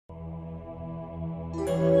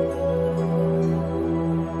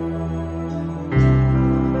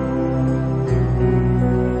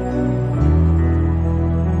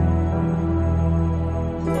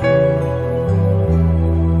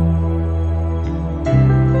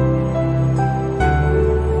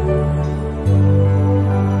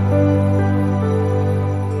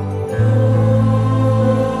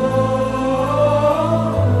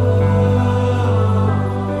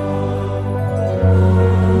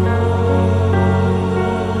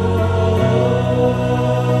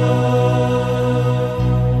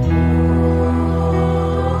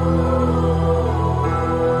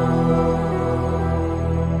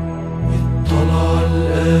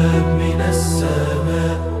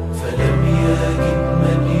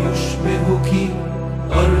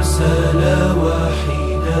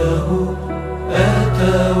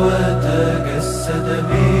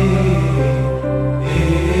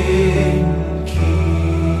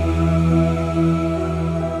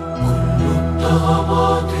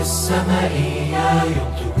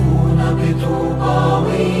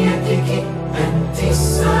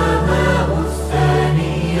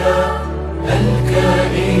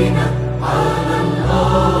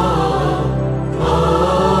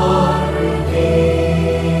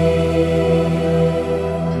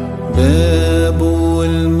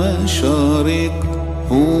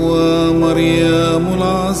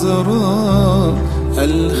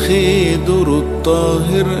الخضر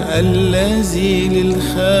الطاهر الذي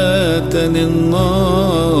للخاتن النقي.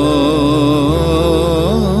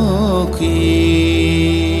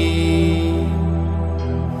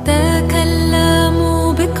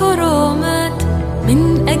 تكلموا بكرامات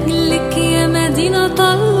من أجلك يا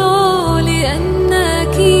مدينة الله،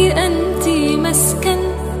 لأنك أنت مسكن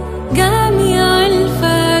جميع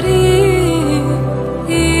الفريق.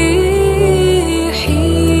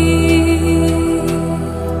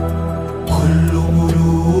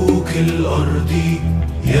 الأرض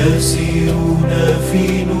يسيرون في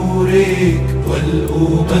نورك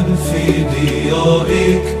والأمم في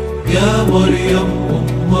ضيائك يا مريم أم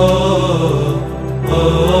الله.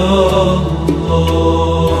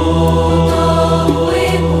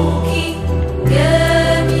 تطوبك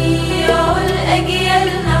جميع الأجيال،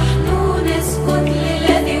 نحن نسجد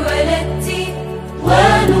للذي ولدت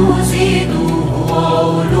ونزيده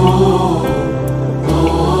علوا.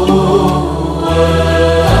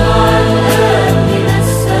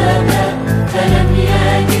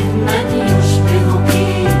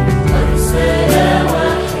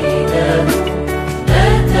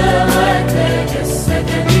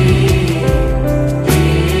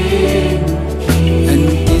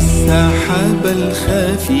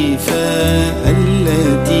 الخفيفة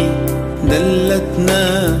التي دلتنا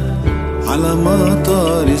على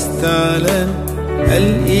مطار استعلان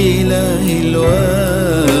الإله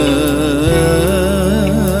الواحد.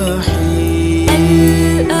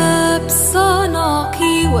 الآب صنعك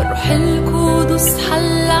والروح القدس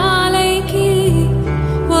حل عليك،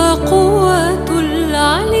 وقوة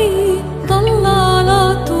العلي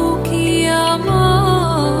ضلالتك يا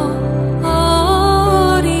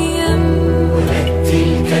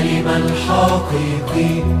الكلمة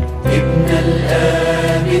الحقيقي ابن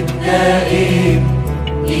الآب الدائم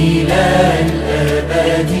إله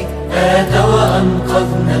الآباد، آتى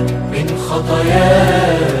وأنقذنا من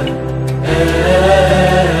خطايانا.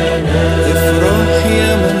 افرح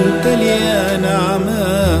يا ممتلئة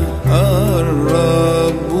نعمة،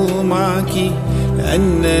 الرب معك،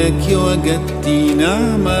 لأنك وجدت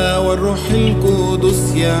نعمة والروح القدس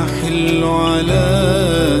يحل عليك.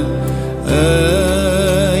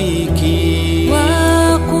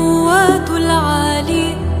 وقوة العالي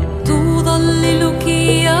تظللك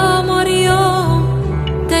يا مريم،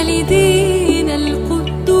 تلدين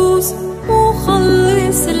القدوس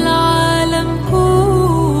مخلص العالم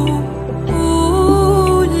كله.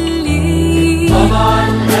 طبعا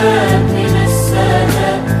الآب من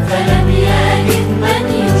السماء فلم يجد من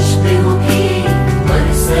يشبهك،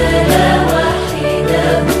 وارسل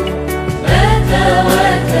وحيده أتى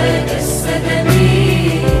وتجسد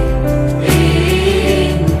منك.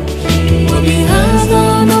 وبهذا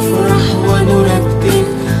نفرح ونرتب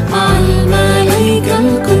مع الملائكة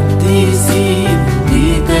القديسين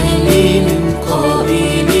بتهليل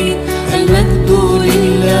قائلين المجد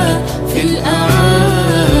لله في الأعالي.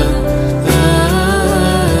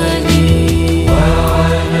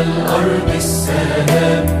 وعلى الأرض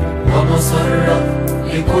السلام ومسرة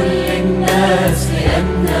لكل الناس،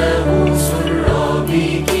 لأنه سر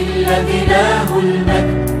بك الذي له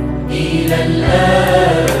المجد إلى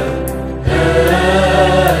الآب.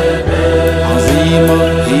 عظيمة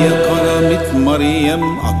هي كرامة مريم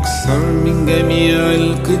أكثر من جميع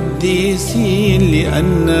القديسين،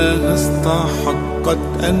 لأنها استحقت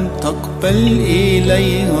أن تقبل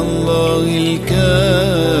إليها الله الكلمة.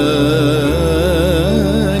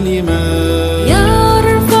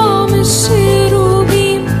 يرفع من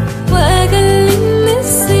الشيروبيم وأجل من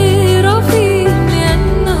السرافيم،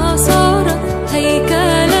 لأنها صارت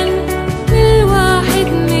هيكلا للواحد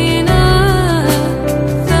من الثالوث.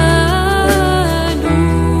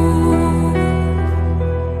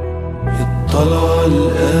 اطلع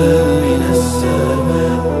الآن من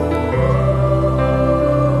السماء،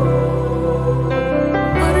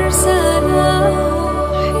 أرسل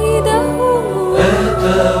وحيده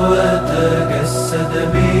أتى وتجسد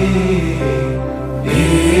به